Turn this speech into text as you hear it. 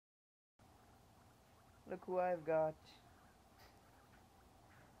Look who I've got.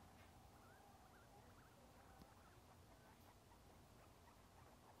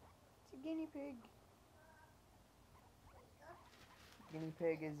 It's a guinea pig. Guinea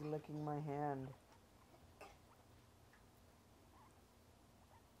pig is licking my hand.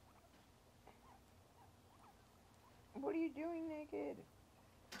 What are you doing, Naked?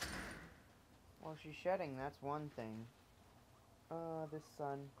 Well, she's shedding, that's one thing. The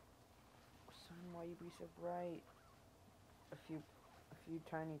sun. Sun, why you be so bright? A few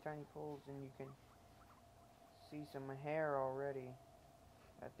tiny pulls and you can see some hair already.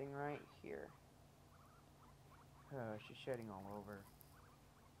 That thing right here. She's shedding all over.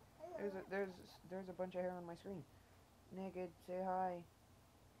 There's a bunch of hair on my screen. Naked, say hi.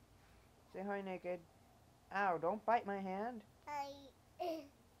 Say hi, Naked. Ow, don't bite my hand. Hi.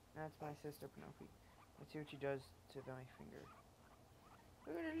 That's my sister, Penelope. Let's see what she does to my finger.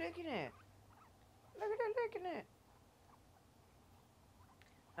 Look at her licking it. Look at her licking it.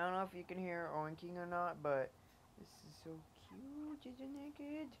 I don't know if you can hear her oinking or not, but this is so cute, isn't it,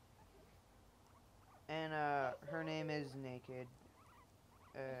 Naked? And, her name is Naked.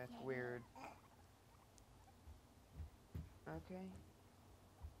 It's weird. Okay.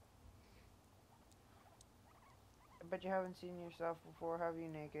 But you haven't seen yourself before, have you,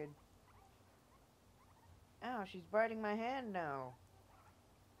 Naked? Ow, she's biting my hand now.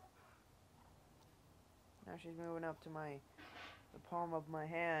 Now she's moving up to the palm of my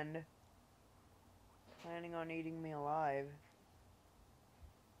hand. Planning on eating me alive.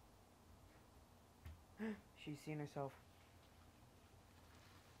 She's seen herself.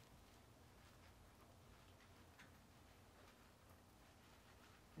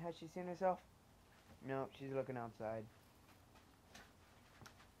 Has she seen herself? No, she's looking outside.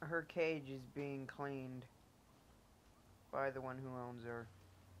 Her cage is being cleaned by the one who owns her.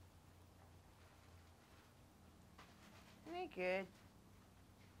 Naked.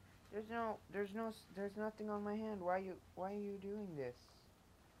 There's nothing on my hand. Why are you doing this?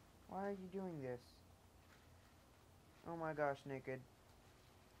 Why are you doing this? Oh my gosh, Naked.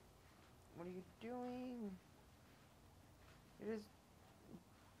 What are you doing? It is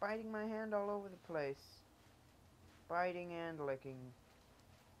biting my hand all over the place. Biting and licking.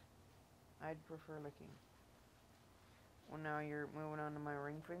 I'd prefer licking. Well, now you're moving on to my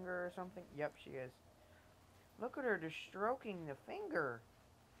ring finger or something? Yep, she is. Look at her just stroking the finger.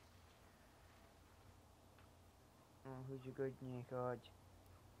 Oh, who's a good Naked?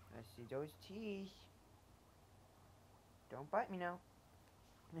 Let's see those teeth. Don't bite me now.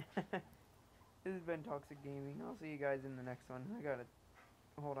 This has been Toxic Gaming. I'll see you guys in the next one. I gotta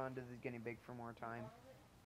hold on to this guinea pig for more time.